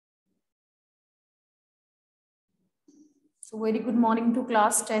So very good morning to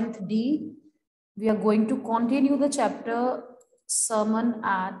class 10th D. We are going to continue the chapter Sermon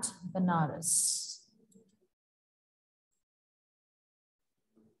at Benares.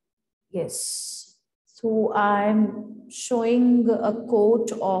 Yes. So I'm showing a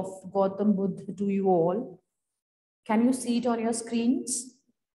quote of Gautam Buddha to you all. Can you see it on your screens?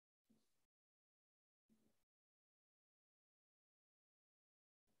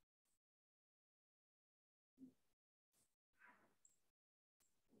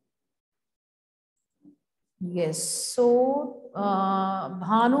 Yes. So,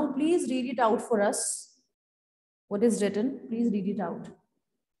 Bhanu, please read it out for us. What is written? Please read it out.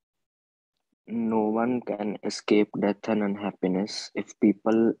 No one can escape death and unhappiness. If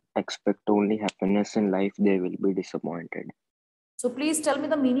people expect only happiness in life, they will be disappointed. So please tell me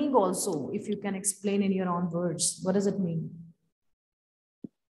the meaning also, if you can explain in your own words. What does it mean?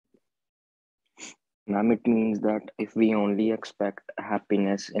 Ma'am, it means that if we only expect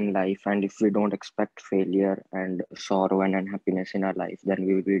happiness in life and if we don't expect failure and sorrow and unhappiness in our life, then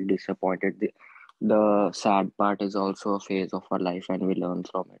we will be disappointed. The sad part is also a phase of our life and we learn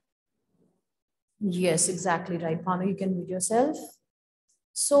from it. Yes, exactly right. Bhanu, you can read yourself.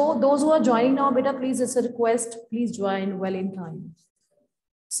 So those who are joining now, beta, please, it's a request. Please join well in time.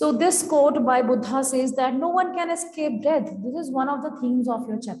 So this quote by Buddha says that no one can escape death. This is one of the themes of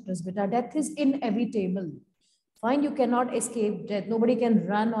your chapters, beta. Death is inevitable. Fine, you cannot escape death. Nobody can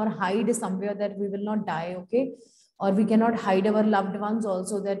run or hide somewhere that we will not die, okay? Or we cannot hide our loved ones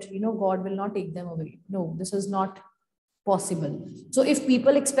also that, God will not take them away. No, this is not possible. So if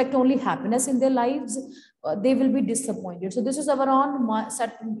people expect only happiness in their lives, they will be disappointed. So this is our own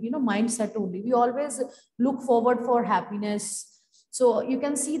set, mindset only. We always look forward for happiness. So you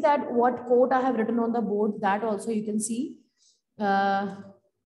can see that what quote I have written on the board, that also you can see.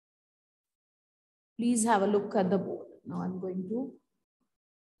 Please have a look at the board. Now I'm going to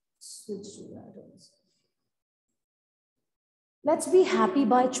switch to that also. Let's be happy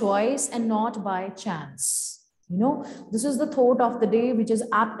by choice and not by chance. This is the thought of the day, which is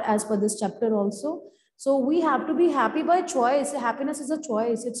apt as per this chapter also. So we have to be happy by choice. Happiness is a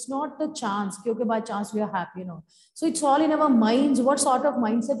choice. It's not the chance. Okay, by chance we are happy, So it's all in our minds. What sort of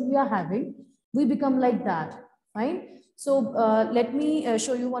mindset we are having, we become like that. Fine. So let me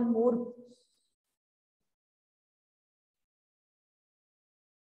show you one more.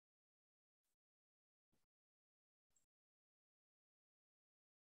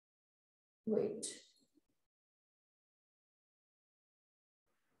 Wait.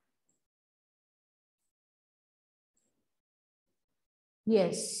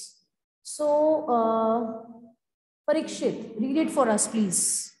 Yes. So, Parikshit, read it for us,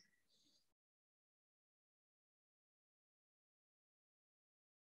 please.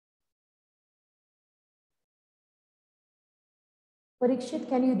 Parikshit,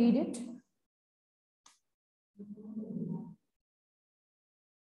 can you read it?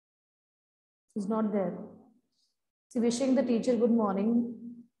 He's not there. So wishing the teacher good morning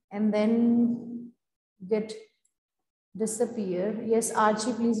and then get disappear. Yes,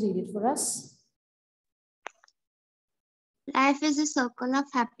 Archie, please read it for us. Life is a circle of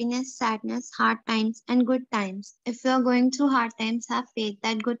happiness, sadness, hard times, and good times. If you are going through hard times, have faith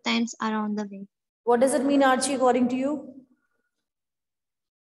that good times are on the way. What does it mean, Archie, according to you?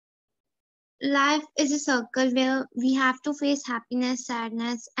 Life is a circle where we have to face happiness,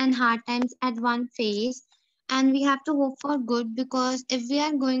 sadness, and hard times at one phase. And we have to hope for good, because if we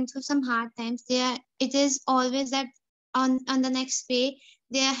are going through some hard times, it is always that on the next phase,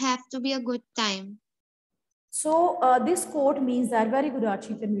 there have to be a good time. So this quote means that, very good,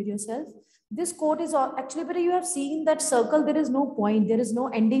 Archie, you can read yourself. This quote is actually, but you have seen that circle, there is no point, there is no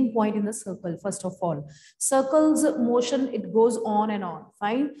ending point in the circle, first of all. Circle's motion, it goes on and on,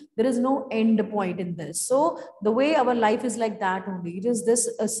 fine? There is no end point in this. So the way our life is like that only. It is this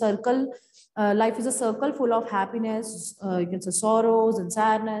circle. Life is a circle full of happiness, you can say sorrows and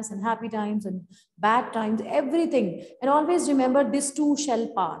sadness and happy times and bad times, everything. And always remember, this too shall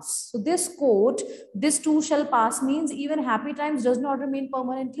pass. So this quote, this too shall pass, means even happy times does not remain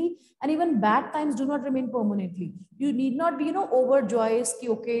permanently, and even bad times do not remain permanently. You need not be, overjoyed.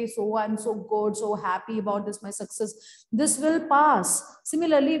 Okay, so I'm so good, so happy about this, my success. This will pass.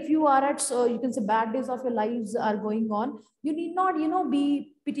 Similarly, if you are at, you can say bad days of your lives are going on, you need not,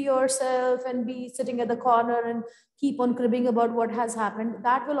 be pity yourself and be sitting at the corner and keep on cribbing about what has happened.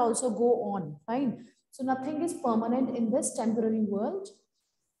 That will also go on, fine? So nothing is permanent in this temporary world.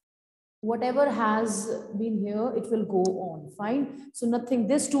 Whatever has been here, it will go on, fine? So nothing,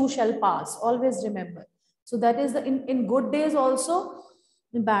 this too shall pass, always remember. So that is in good days also,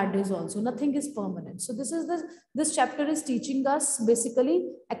 in bad days also. Nothing is permanent. So this chapter is teaching us basically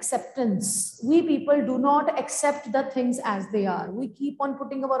acceptance. We people do not accept the things as they are. We keep on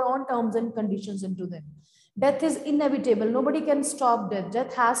putting our own terms and conditions into them. Death is inevitable. Nobody can stop death.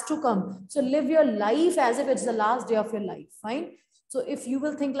 Death has to come. So live your life as if it's the last day of your life. Fine. So if you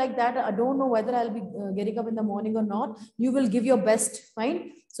will think like that, I don't know whether I'll be getting up in the morning or not. You will give your best.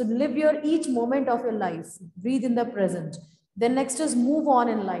 Fine. So live your each moment of your life. Breathe in the present. Then next is move on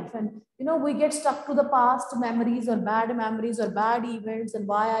in life. And we get stuck to the past memories or bad events, and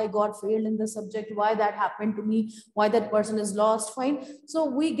why I got failed in the subject, why that happened to me, why that person is lost. Fine. So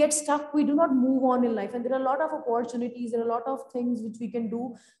we get stuck. We do not move on in life. And there are a lot of opportunities, there are a lot of things which we can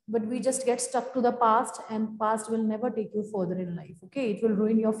do, but we just get stuck to the past, and past will never take you further in life. Okay. It will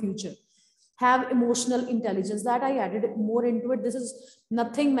ruin your future. Have emotional intelligence. That I added more into it. This is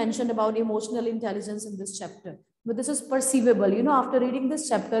nothing mentioned about emotional intelligence in this chapter, but this is perceivable. After reading this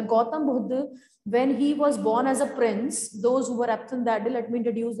chapter, Gautam Buddha, when he was born as a prince, those who were absent that day, let me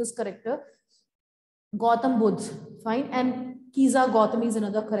introduce this character. Gautam Buddha, fine, and Kiza Gautami is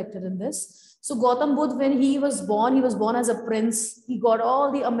another character in this. So Gautam Buddha, when he was born as a prince. He got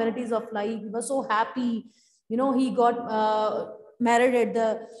all the amenities of life. He was so happy. He got married at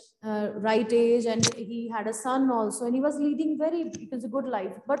the right age, and he had a son also, and he was leading it was a good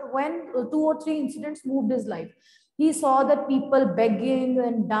life. But when 2 or 3 incidents moved his life, he saw that people begging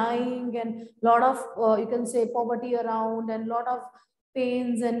and dying, and lot of you can say poverty around, and lot of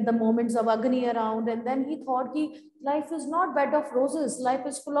pains and the moments of agony around. And then he thought life is not bed of roses, life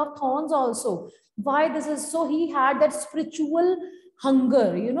is full of thorns also. Why this is so? He had that spiritual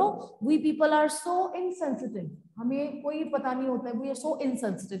hunger. We people are so insensitive. हमें कोई पता नहीं होता है. We are so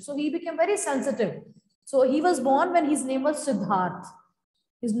insensitive. So he became very sensitive. So he was born when his name was Siddharth.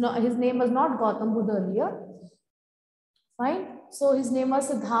 His name was not Gautam Buddha earlier. Fine. So his name was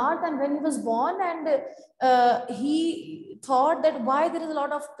Siddharth, and when he was born, and he thought that why there is a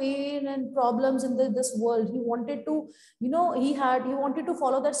lot of pain and problems in this world. He wanted to, he wanted to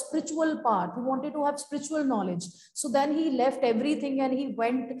follow that spiritual path. He wanted to have spiritual knowledge. So then he left everything and he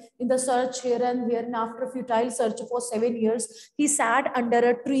went in the search here and there. And after a futile search for 7 years, he sat under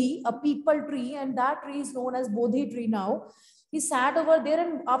a tree, a peepal tree, and that tree is known as Bodhi tree now. He sat over there,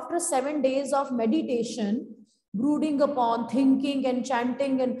 and after 7 days of meditation, brooding upon, thinking and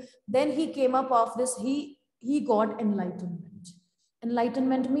chanting, and then he came up of this. He got enlightenment.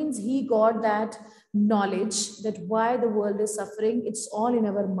 Enlightenment means he got that knowledge that why the world is suffering. It's all in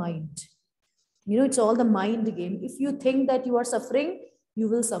our mind. It's all the mind game. If you think that you are suffering, you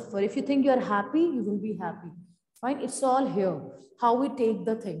will suffer. If you think you are happy, you will be happy. Fine. It's all here. How we take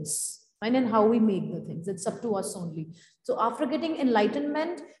the things, fine, and how we make the things. It's up to us only. So after getting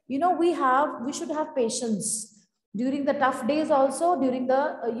enlightenment, we should have patience during the tough days also, during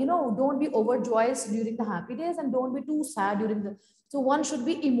the don't be overjoyed during the happy days, and don't be too sad during the. So one should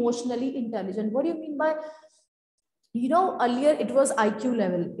be emotionally intelligent. What do you mean by, earlier it was IQ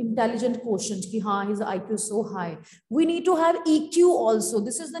level, intelligent quotient, ki haan, his IQ is so high. We need to have EQ also.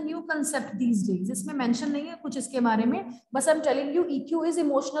 This is the new concept these days. Isme mention nahi hai kuch iske bare mein, but I'm telling you, EQ is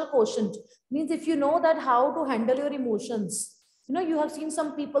emotional quotient. Means if you know that how to handle your emotions. You have seen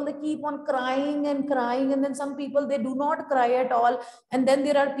some people, they keep on crying, and then some people, they do not cry at all. And then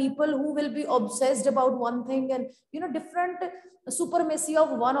there are people who will be obsessed about one thing, and, different supremacy of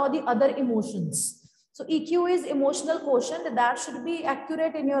one or the other emotions. So EQ is emotional quotient. That should be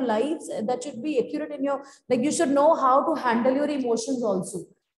accurate in your lives. That should be accurate in your, you should know how to handle your emotions also.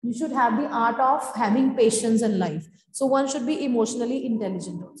 You should have the art of having patience in life. So one should be emotionally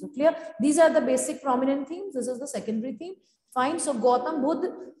intelligent also. Clear? These are the basic prominent themes. This is the secondary theme. Fine. So Gautam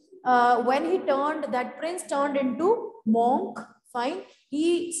Buddha, when he turned, that prince turned into monk. Fine.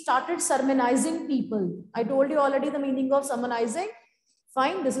 He started sermonizing people. I told you already the meaning of sermonizing.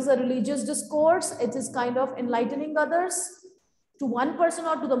 Fine. This is a religious discourse. It is kind of enlightening others to one person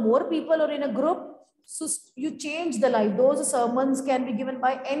or to the more people or in a group. So you change the life. Those sermons can be given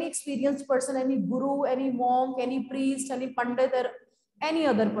by any experienced person, any guru, any monk, any priest, any pandit, or any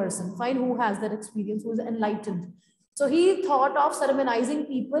other person. Fine. Who has that experience, who is enlightened. So he thought of sermonizing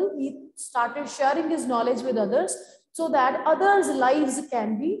people. He started sharing his knowledge with others so that others' lives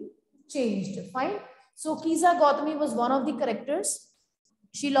can be changed. Fine. So Kiza Gautami was one of the characters.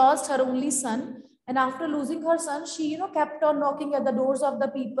 She lost her only son. And after losing her son, she, kept on knocking at the doors of the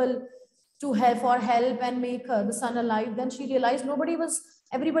people to help for help and make the son alive. Then she realized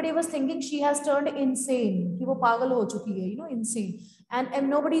everybody was thinking she has turned insane. Ki wo pagal ho chuki hai, insane. And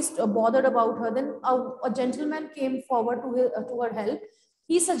nobody's bothered about her. Then a gentleman came forward to her help.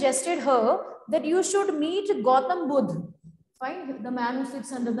 He suggested her that you should meet Gautam Buddha. Fine, the man who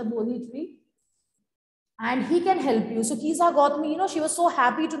sits under the Bodhi tree, and he can help you. So Kisa Gautami, she was so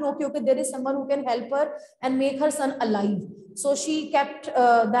happy to know, okay, there is someone who can help her and make her son alive. So she kept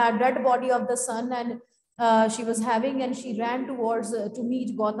the dead body of the son, and she was having, and she ran towards to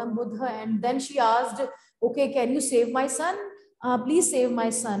meet Gautam Buddha, and then she asked, okay, can you save my son? Please save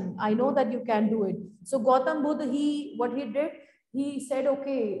my son. I know that you can do it. So Gautam Buddha, what he did, he said,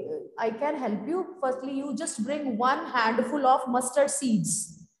 okay, I can help you. Firstly, you just bring one handful of mustard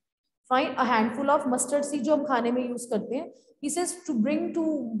seeds. Find a handful of mustard seed जो हम खाने में use करते हैं. He says to bring to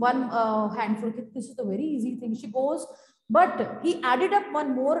one handful. This is a very easy thing. She goes, but he added up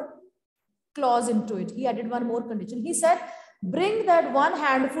one more clause into it. He added one more condition. He said, bring that one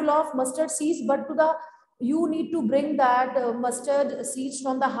handful of mustard seeds, but you need to bring that mustard seeds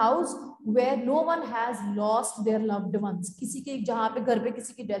from the house where no one has lost their loved ones. किसी के जहाँ पे घर पे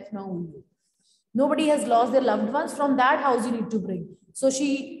किसी की death ना हुई हो. Nobody has lost their loved ones. From that house you need to bring. So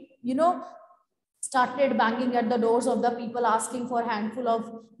she, started banging at the doors of the people asking for a handful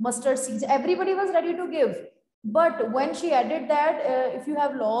of mustard seeds. Everybody was ready to give. But when she added that, if you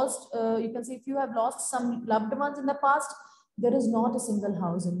have lost, you can say if you have lost some loved ones in the past, there is not a single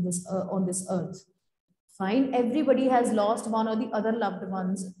house in this on this earth. Fine. Everybody has lost one or the other loved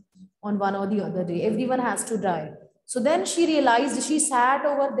ones on one or the other day. Everyone has to die. So then she realized, she sat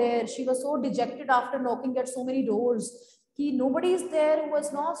over there. She was so dejected after knocking at so many doors. Nobody is there who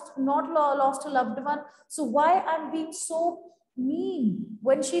has not lost a loved one. So why I'm being so mean?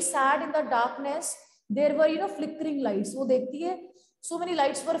 When she sat in the darkness, there were flickering lights. So dekhti hai, so many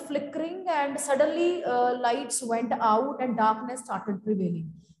lights were flickering, and suddenly lights went out and darkness started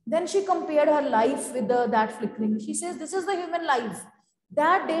prevailing. Then she compared her life with that flickering. She says, this is the human life.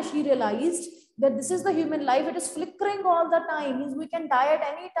 That day she realized that this is the human life. It is flickering all the time. Means we can die at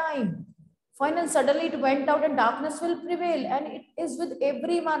any time. Finally, suddenly it went out and darkness will prevail. And it is with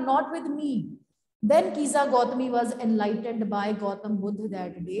everyone, not with me. Then Kisa Gautami was enlightened by Gautam Buddha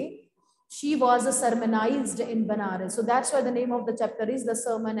that day. She was sermonized in Benares. So that's why the name of the chapter is the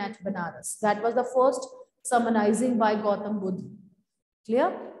Sermon at Benares. That was the first sermonizing by Gautam Buddha.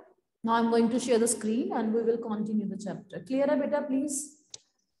 Clear? Now I'm going to share the screen and we will continue the chapter. Clear, beta, please?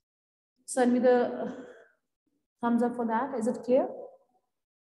 Send me the thumbs up for that. Is it clear?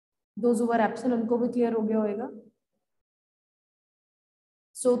 Those who were absent, unko bhi clear ho gaya hoega.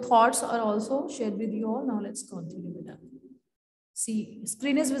 So thoughts are also shared with you all. Now let's continue with that. See,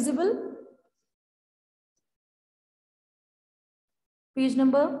 screen is visible. Page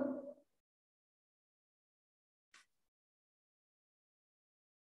number.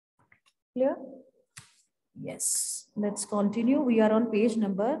 Clear? Yes. Let's continue. We are on page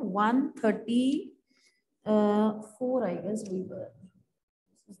number 134, I guess we were.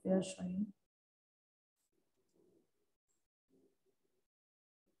 This is their showing.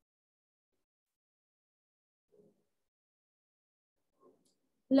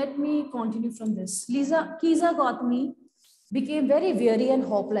 Let me continue from this. Kisa Gautami became very weary and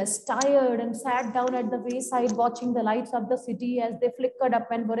hopeless, tired, and sat down at the wayside watching the lights of the city as they flickered up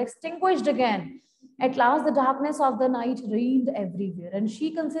and were extinguished again. At last, the darkness of the night reigned everywhere, and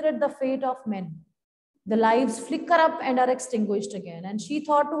she considered the fate of men. The lives flicker up and are extinguished again. And she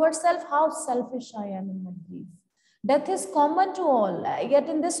thought to herself, how selfish I am in my grief. Death is common to all, yet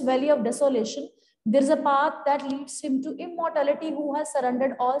in this valley of desolation, there is a path that leads him to immortality who has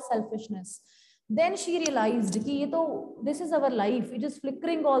surrendered all selfishness. Then she realized that this is our life. It is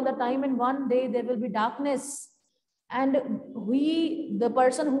flickering all the time, and one day there will be darkness. And the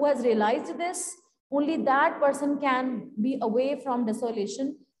person who has realized this, only that person can be away from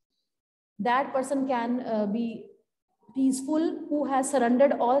desolation. That person can be peaceful who has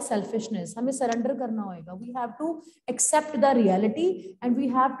surrendered all selfishness. हमें surrender करना होगा. We have to accept the reality and we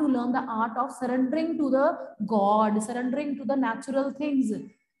have to learn the art of surrendering to the God, surrendering to the natural things.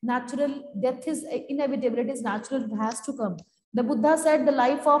 Natural death is inevitable. It is natural. It has to come. The Buddha said the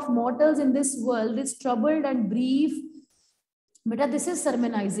life of mortals in this world is troubled and brief. बेटा this is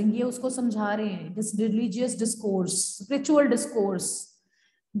sermonizing. ये उसको समझा रहे हैं. This religious discourse, spiritual discourse.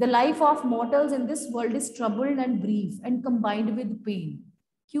 The life of mortals in this world is troubled and brief and combined with pain.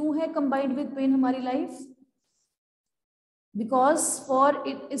 क्यों है combined with pain हमारी life? Because for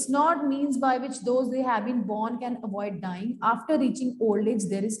it is not means by which those they have been born can avoid dying. After reaching old age,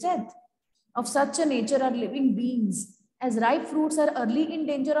 there is death. Of such a nature are living beings. As ripe fruits are early in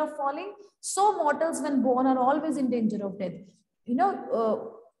danger of falling, so mortals when born are always in danger of death.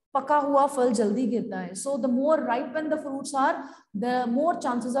 पका हुआ फल जल्दी गिरता है. So the more ripen the fruits are, the more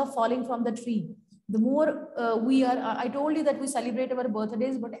chances of falling from the tree. The more we are, I told you that we celebrate our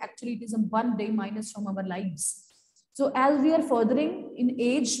birthdays, but actually it is a one day minus from our lives. So So as we are furthering in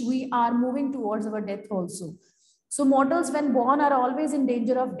age, we are moving towards our death also. So mortals when born are always in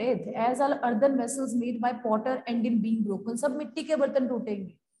danger of death, as all earthen vessels made by potter end in being broken. सब मिट्टी के बर्तन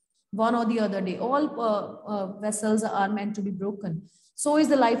टूटेंगे one or the other day. All vessels are meant to be broken. So is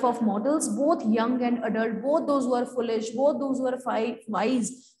the life of mortals, both young and adult, both those who are foolish, both those who are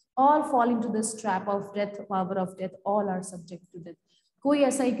wise, all fall into this trap of death, power of death. All are subject to death. कोई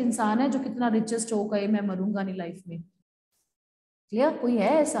ऐसा एक इंसान है जो कितना richest हो गए मैं मरूंगा नहीं लाइफ में? क्लियर? कोई है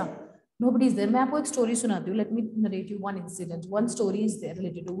ऐसा? Nobody is there. मैं आपको एक story सुनाती हूँ. Let me narrate you one incident. One story is there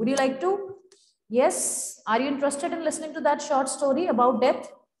related to. Would you like to? Yes. Are you interested in listening to that short story about death?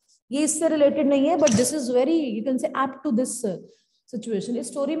 ये इससे related नहीं है, but this is very, you can say, apt to this situation.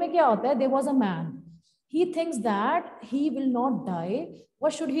 इस story में क्या होता है? There was a man. He thinks that he will not die.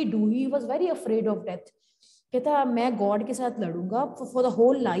 What should he do? He was very afraid of death. कहता मैं God के साथ लड़ूंगा for the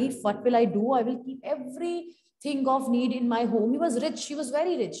whole life. What will I do? I will keep everything of need in my home. He was rich. He was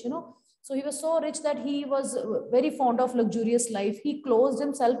very rich, you know. So he was so rich that he was very fond of luxurious life. He closed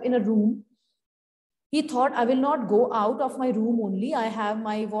himself in a room. He thought, I will not go out of my room only. I have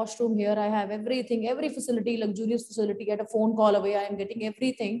my washroom here. I have everything, every facility, luxurious facility. At a phone call away, I am getting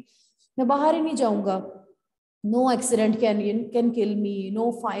everything. मैं बाहर ही नहीं जाऊंगा. No accident can kill me.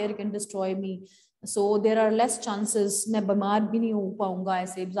 No fire can destroy me. So there are less chances. मैं बीमार भी नहीं हो पाऊंगा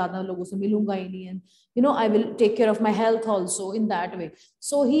ऐसे ज़्यादा लोगों से मिलूंगा ही नहीं. And you know, I will take care of my health also in that way.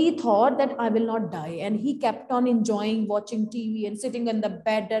 So he thought that I will not die, and he kept on enjoying watching TV and sitting in the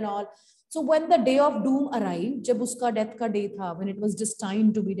bed and all. So when the day of doom arrived, जब उसका death का day था, when it was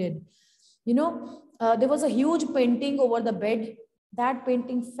destined to be dead, you know, there was a huge painting over the bed. That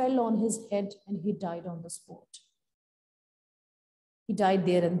painting fell on his head and he died on the spot. He died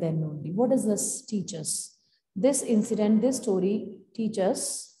there and then only. What does this teach us? This incident, this story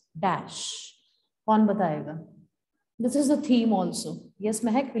teaches dash. कौन बताएगा? This is the theme also. Yes,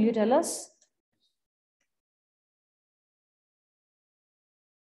 Mehak, will you tell us?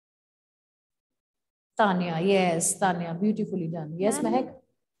 Tanya, yes, Tanya, beautifully done. Yes, Mehak?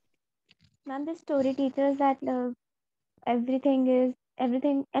 Ma'am, this story teaches that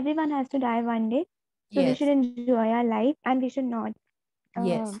everyone has to die one day. So we should enjoy our life and we should not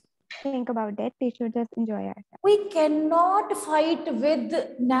think about death. We should just enjoy ourselves. We cannot fight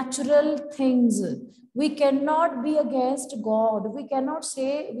with natural things. We cannot be against God. We cannot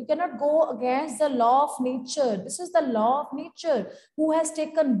go against the law of nature. This is the law of nature. Who has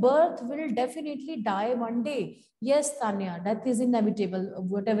taken birth will definitely die one day. Yes, Tanya, death is inevitable.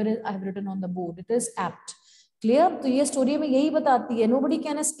 Whatever I have written on the board, it is apt. Clear? तो ये story में यही बताती है. Nobody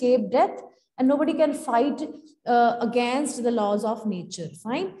can escape death and nobody can fight against the laws of nature.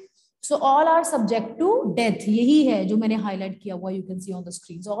 Fine. So all are subject to death. यही है जो मैंने highlight किया हुआ. You can see on the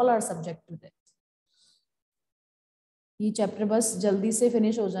screen. So all are subject to death. ये chapter बस जल्दी से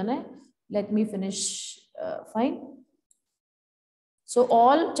finish हो जाना है. Let me finish. Fine. So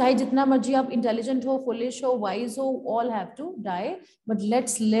all, चाहे जितना मर्जी आप intelligent हो, foolish हो, wise हो, all have to die. But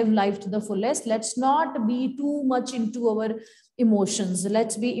let's live life to the fullest. Let's not be too much into our emotions.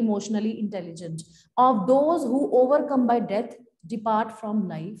 Let's be emotionally intelligent. Of those who overcome by death depart from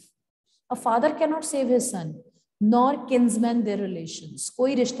life. A father cannot save his son, nor kinsmen their relations.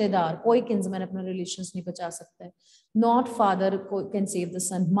 कोई रिश्तेदार, कोई kinsman अपने relations नहीं बचा सकता है. Not father can save the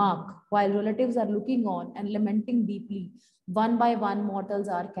son. Mark, while relatives are looking on and lamenting deeply, one by one mortals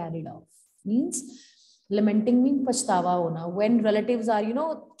are carried off. Means lamenting means पछतावा होना. When relatives are, you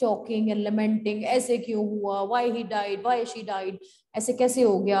know, talking and lamenting, ऐसे क्यों हुआ, why he died, why she died, ऐसे कैसे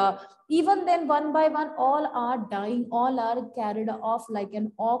हो गया. Even then, one by one, all are dying, all are carried off like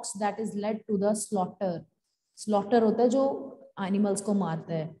an ox that is led to the slaughter. Slaughter होता है जो animals को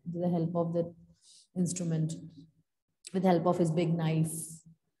मारता है with the help of the instrument, with the help of his big knife.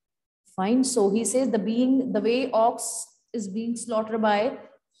 Fine. So he says the way ox is being slaughtered by,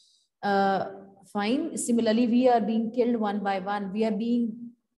 fine. Similarly, we are being killed one by one. We are being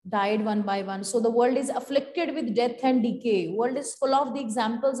died one by one. So the world is afflicted with death and decay. World is full of the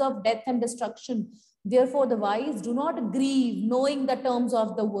examples of death and destruction. Therefore, the wise do not grieve, knowing the terms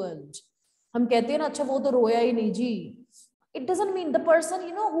of the world. हम कहते हैं ना अच्छा वो तो रोया ही नहीं जी. It doesn't mean the person,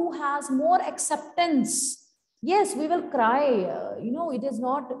 you know, who has more acceptance. Yes, we will cry. You know, it is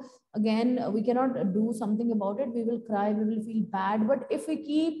not, again, we cannot do something about it. We will cry, we will feel bad. But if we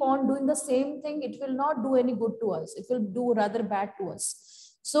keep on doing the same thing, it will not do any good to us. It will do rather bad to us.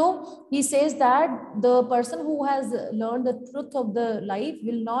 So he says that the person who has learned the truth of the life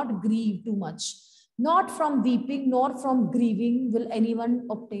will not grieve too much. Not from weeping nor from grieving will anyone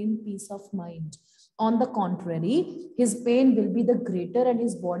obtain peace of mind. On the contrary, his pain will be the greater and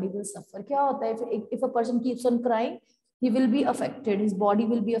his body will suffer. क्या होता है? If a person keeps on crying, he will be affected. His body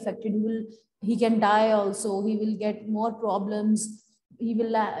will be affected. He can die also. He will get more problems. He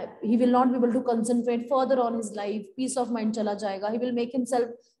will not be able to concentrate further on his life. Peace of mind chala jayega. He will make himself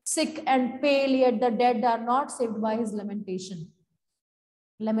sick and pale, yet the dead are not saved by his lamentation.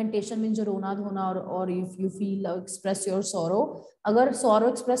 Lamentation means जो रोना धोना और if you feel express your sorrow. अगर sorrow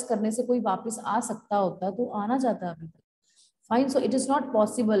express करने से कोई वापस आ सकता होता तो आना जाता अभी तक. Fine. So it is not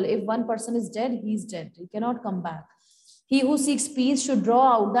possible. If one person is dead, he is dead. He cannot come back. He who seeks peace should draw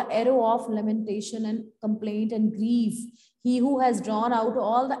out the arrow of lamentation and complaint and grief. He who has drawn out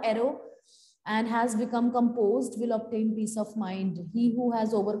all the arrow and has become composed will obtain peace of mind. He who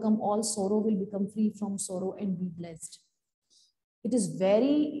has overcome all sorrow will become free from sorrow and be blessed. It is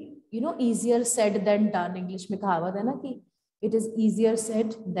very, easier said than done. English में कहावत है ना कि it is easier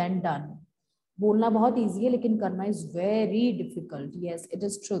said than done. बोलना बहुत easy है, लेकिन करना is very difficult. Yes, it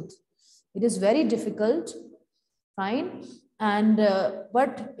is truth. It is very difficult. Fine. And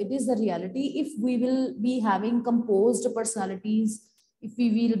but it is the reality. If we will be having composed personalities, if we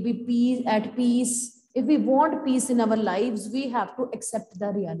will be at peace, if we want peace in our lives, we have to accept the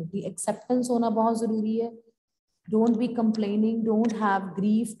reality. Acceptance होना बहुत जरूरी है. Don't be complaining. Don't have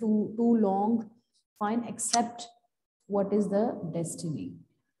grief too long. Fine. Accept what is the destiny.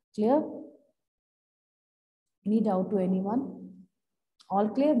 Clear? Any doubt to anyone? All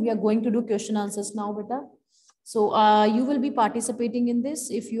clear? We are going to do question answers now, beta. So you will be participating in this.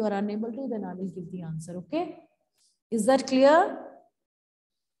 If you are unable to, then I will give the answer. Okay? Is that clear?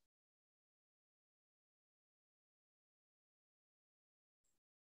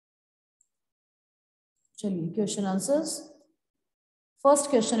 Chaliye, question answers. First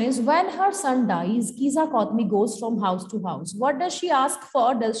question is, when her son dies, Kiza Kotmi goes from house to house. What does she ask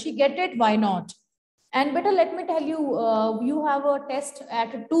for? Does she get it? Why not? And better, let me tell you, you have a test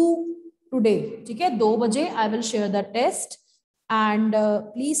at 2 today. Okay, 2 baje, I will share the test. And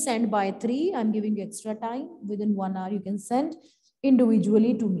please send by 3. I'm giving you extra time. Within 1 hour, you can send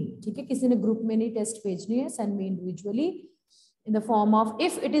individually to me. Okay, किसी ने group में नहीं test भेजनी है, send me individually. In the form of,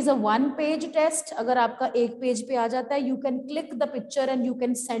 if it is a 1-page test, अगर आपका 1 page पे आ जाता है, you can click the picture and you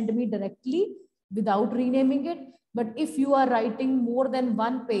can send me directly without renaming it. But if you are writing more than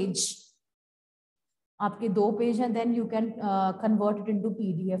 1 page, आपके 2 page हैं, then you can convert it into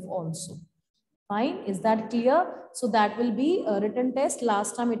PDF also. Fine, is that clear? So that will be a written test.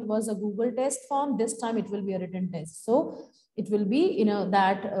 Last time it was a Google test form. This time it will be a written test. So it will be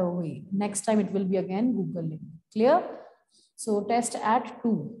that way. Next time it will be again Google link. Clear? So test at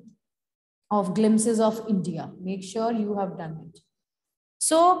 2 of glimpses of India. Make sure you have done it.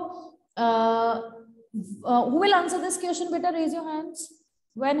 So who will answer this question? Better raise your hands.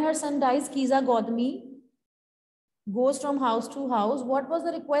 When her son dies, Kiza Godmi goes from house to house. What was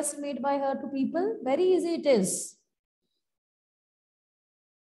the request made by her to people? Very easy it is.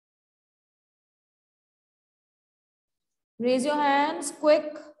 Raise your hands,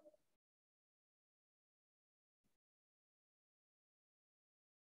 quick.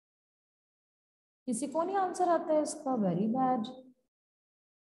 किसी को नहीं answer आता है इसका? Very bad.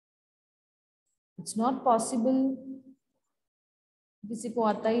 It's not possible. किसी को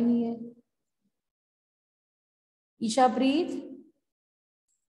आता ही नहीं है. ईशा प्रीत,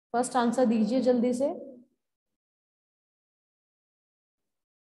 फर्स्ट आंसर दीजिए जल्दी से.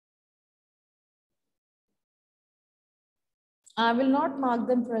 I will not mark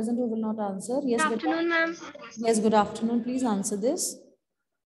them present who will not answer. Yes, good afternoon, ma'am. Yes, good afternoon. Please answer this.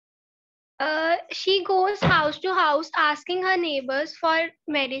 She goes house to house asking her neighbors for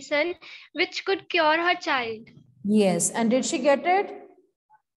medicine which could cure her child. Yes, and did she get it?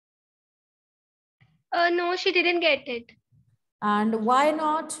 No, she didn't get it. And why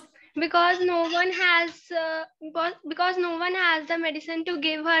not? Because no one has the medicine to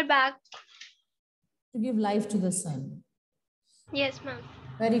give her back. To give life to the son. Yes, ma'am.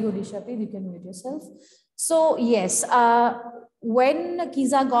 Very good, Ishapi. You can mute yourself. So yes, when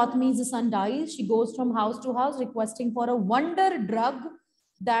Kiza Gautami's son dies, she goes from house to house requesting for a wonder drug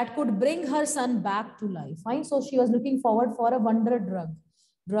that could bring her son back to life. Fine. So she was looking forward for a wonder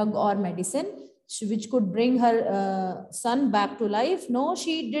drug or medicine which could bring her son back to life. No,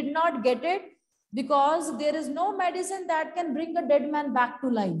 she did not get it because there is no medicine that can bring a dead man back to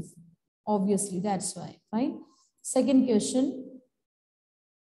life. Obviously, that's why. Fine. Second question.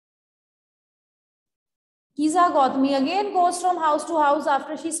 Kiza Gautami again goes from house to house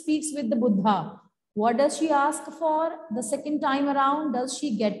after she speaks with the Buddha. What does she ask for the second time around? Does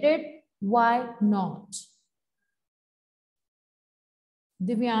she get it? Why not?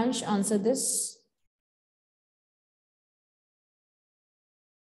 Divyansh, answer this.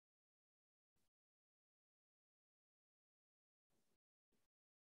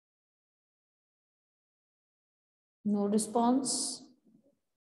 No response.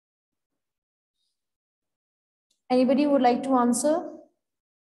 Anybody would like to answer?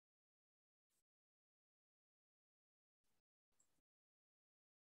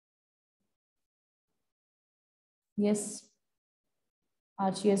 Yes.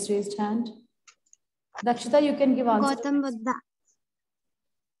 Archie has raised hand. Dakshita, you can give answer. Gautam Buddha.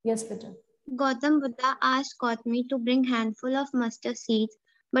 Yes, Peter. Gautam Buddha asked Gautami to bring handful of mustard seeds,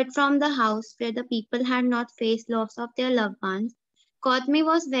 but from the house where the people had not faced loss of their loved ones. Gautami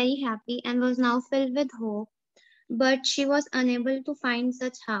was very happy and was now filled with hope, but she was unable to find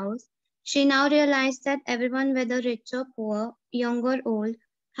such house. She now realized that everyone, whether rich or poor, young or old,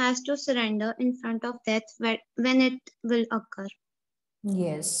 has to surrender in front of death when it will occur.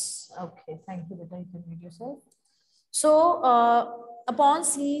 Yes. Okay. Thank you, Rita. You can read yourself. So, upon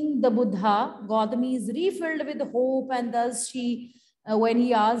seeing the Buddha, Gautami is refilled with hope, and thus she, when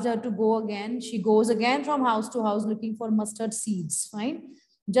he asked her to go again, she goes again from house to house looking for mustard seeds. Fine,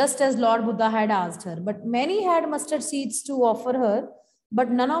 just as Lord Buddha had asked her. But many had mustard seeds to offer her,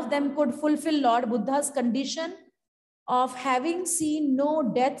 but none of them could fulfill Lord Buddha's condition of having seen no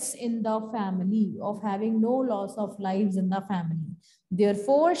deaths in the family, of having no loss of lives in the family.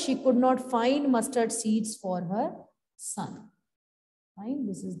 Therefore, she could not find mustard seeds for her son. Fine,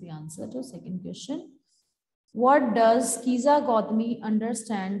 this is the answer to second question. What does Kiza Gautami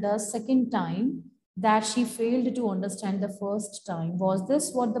understand the second time that she failed to understand the first time? Was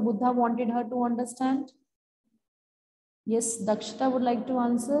this what the Buddha wanted her to understand? Yes, Dakshita would like to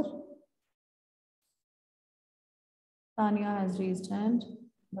answer. Tanya has raised hand.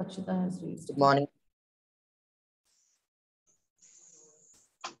 Dakshita has raised hand. Good morning.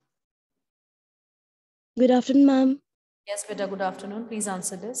 Good afternoon, ma'am. Yes, Beta, good afternoon. Please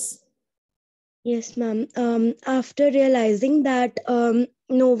answer this. Yes, ma'am. After realizing that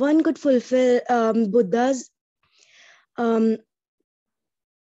no one could fulfill Buddha's ma'am,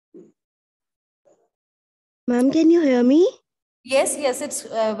 can you hear me? Yes, it's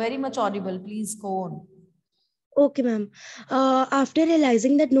very much audible. Please go on. Okay, ma'am. After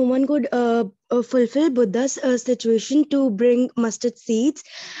realizing that no one could fulfill Buddha's situation to bring mustard seeds,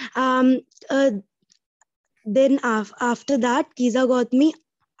 then after that, Kiza Gautami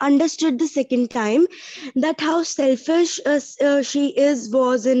understood the second time that how selfish she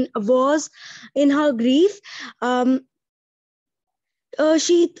was in her grief.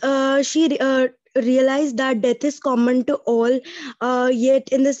 She realized that death is common to all, yet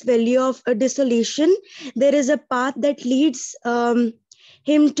in this valley of desolation there is a path that leads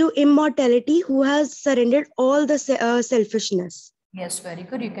him to immortality, who has surrendered all the selfishness. Yes, very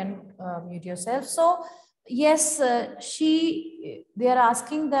good. You can mute yourself. So yes, they are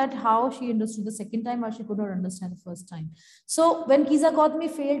asking that how she understood the second time or she could not understand the first time. So when Kiza Gautami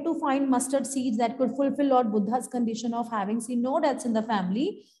failed to find mustard seeds that could fulfill Lord Buddha's condition of having seen no deaths in the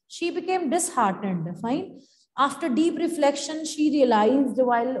family, she became disheartened. Fine. After deep reflection, she realized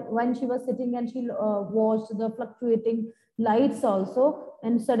when she was sitting and she watched the fluctuating lights also,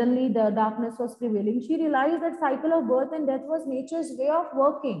 and suddenly the darkness was prevailing, she realized that cycle of birth and death was nature's way of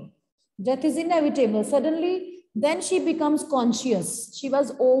working. Death is inevitable. Suddenly, then she becomes conscious. She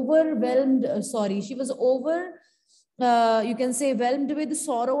was overwhelmed. She was you can say, whelmed with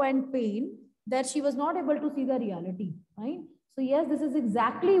sorrow and pain, that she was not able to see the reality. Right? So yes, this is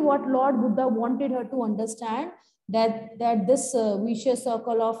exactly what Lord Buddha wanted her to understand, that this vicious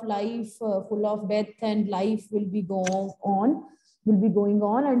circle of life, full of death and life, will be going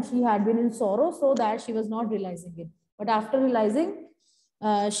on, and she had been in sorrow, so that she was not realizing it. But after realizing,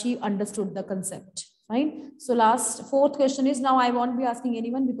 she understood the concept. Fine. So fourth question is, now I won't be asking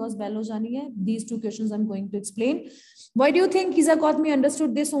anyone because bell ho jani hai. These two questions I'm going to explain. Why do you think Kiza Gautami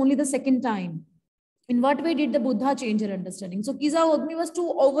understood this only the second time? In what way did the Buddha change her understanding? So Kiza Gautami was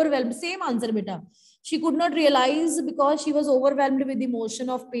too overwhelmed. Same answer, beta. She could not realize because she was overwhelmed with emotion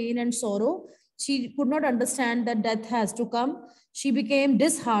of pain and sorrow. She could not understand that death has to come. She became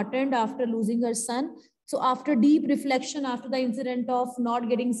disheartened after losing her son. So after deep reflection, after the incident of not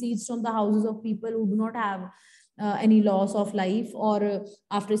getting seeds from the houses of people who do not have any loss of life, or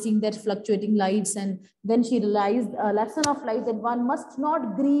after seeing that fluctuating lights, and then she realized a lesson of life, that one must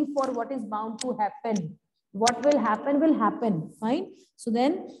not grieve for what is bound to happen. What will happen. Fine. So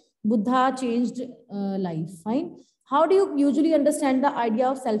then Buddha changed life. Fine. How do you usually understand the idea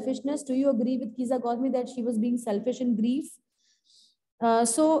of selfishness? Do you agree with Kiza Gautami that she was being selfish in grief?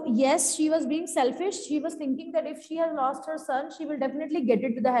 So yes, she was being selfish. She was thinking that if she has lost her son, she will definitely get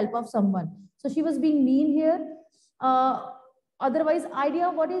it with the help of someone. So she was being mean here. Otherwise, idea,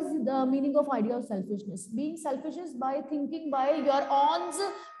 what is the meaning of idea of selfishness? Being selfish is by thinking by your own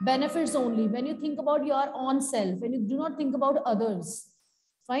benefits only. When you think about your own self, and you do not think about others.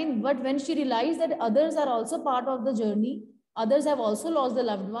 Fine. But when she realized that others are also part of the journey, others have also lost their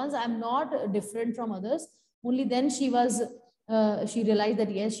loved ones, I'm not different from others. Only then she realized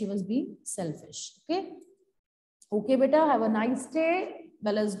that yes, she was being selfish. Okay. Okay, beta, have a nice day.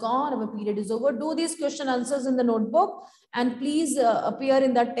 Bell is gone, our period is over. Do these question answers in the notebook and please appear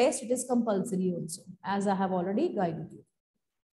in that test. It is compulsory also, as I have already guided you.